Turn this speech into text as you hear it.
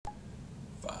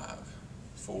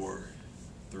4,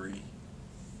 3.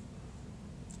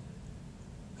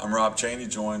 I'm Rob Cheney,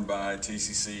 joined by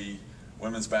TCC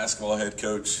women's basketball head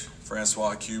coach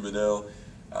Franqua Bedell.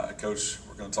 Coach,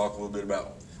 we're going to talk a little bit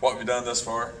about what we've done thus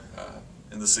far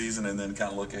in the season, and then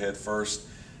kind of look ahead first.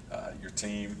 Your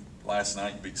team last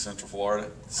night, you beat Central Florida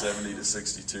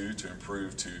 70-62 to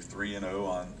improve to 3-0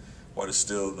 on what is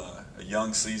still a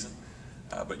young season.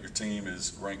 But your team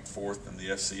is ranked 4th in the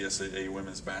FCSAA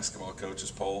women's basketball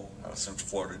coaches poll. Central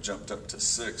Florida jumped up to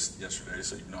 6th yesterday,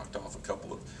 so you've knocked off a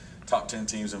couple of top 10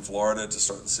 teams in Florida to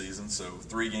start the season. So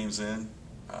 3 games in,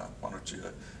 why don't you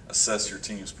assess your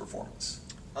team's performance?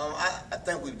 I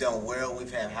think we've done well.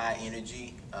 We've had high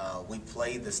energy. We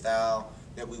played the style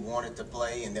that we wanted to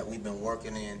play and that we've been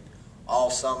working in all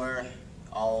summer,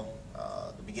 all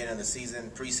the beginning of the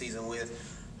season, preseason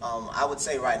with. I would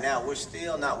say right now we're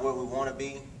still not where we want to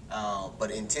be, but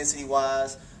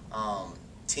intensity-wise,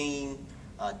 team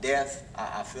depth,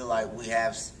 I feel like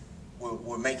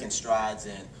we're making strides,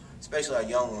 and especially our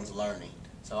young ones learning.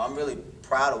 So I'm really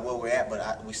proud of where we're at,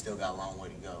 but we still got a long way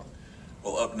to go.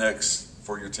 Well, up next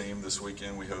for your team this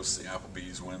weekend, we host the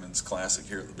Applebee's Women's Classic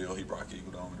here at the Bedell Eagles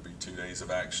Dome. It'll be 2 days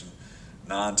of action,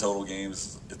 9 total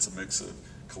games. It's a mix of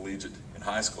collegiate and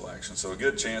high school action, so a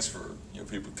good chance for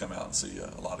people to come out and see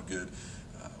a lot of good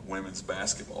women's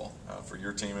basketball. For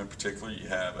your team in particular, you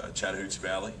have Chattahoochee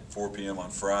Valley, 4 p.m. on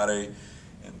Friday,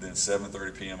 and then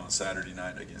 7:30 p.m. on Saturday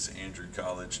night against Andrew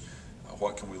College.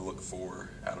 What can we look for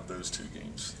out of those 2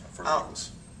 games for the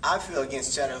Eagles? I feel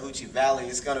against Chattahoochee Valley,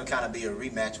 it's going to kind of be a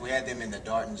rematch. We had them in the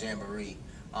Darton Jamboree,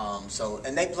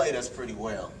 and they played us pretty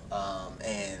well.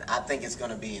 And I think it's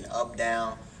going to be an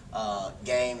up-down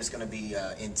game. It's going to be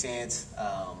intense.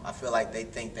 I feel like they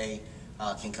think they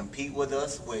can compete with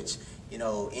us, which,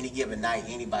 any given night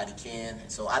anybody can.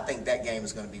 So I think that game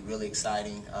is going to be really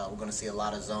exciting. We're going to see a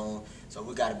lot of zone, so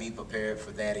we got to be prepared for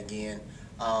that again.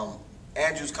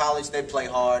 Andrews College, they play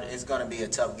hard. It's going to be a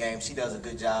tough game. She does a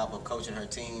good job of coaching her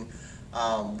team.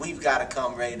 We've got to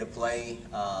come ready to play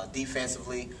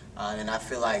defensively, and I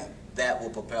feel like that will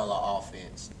propel our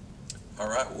offense. All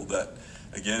right, well, that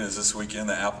again is this weekend,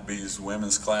 the Applebee's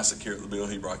Women's Classic here at the Bedell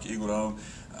Eagles Dome.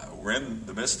 We're in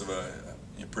the midst of a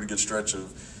pretty good stretch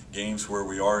of games where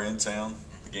we are in town.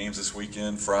 The games this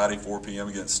weekend: Friday 4 p.m.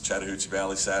 against Chattahoochee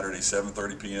Valley, Saturday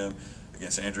 7:30 p.m.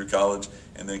 against Andrew College,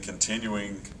 and then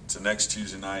continuing to next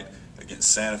Tuesday night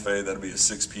against Santa Fe. That'll be a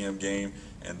 6 p.m. game,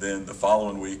 and then the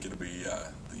following week it'll be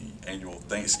the annual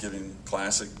Thanksgiving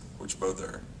Classic, which both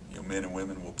our men and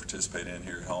women will participate in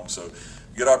here at home. So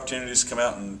good opportunities to come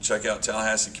out and check out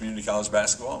Tallahassee Community College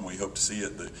basketball, and we hope to see you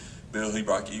at the Bedell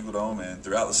Eagles Dome. And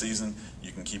throughout the season,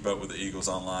 you can keep up with the Eagles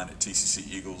online at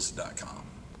tcceagles.com.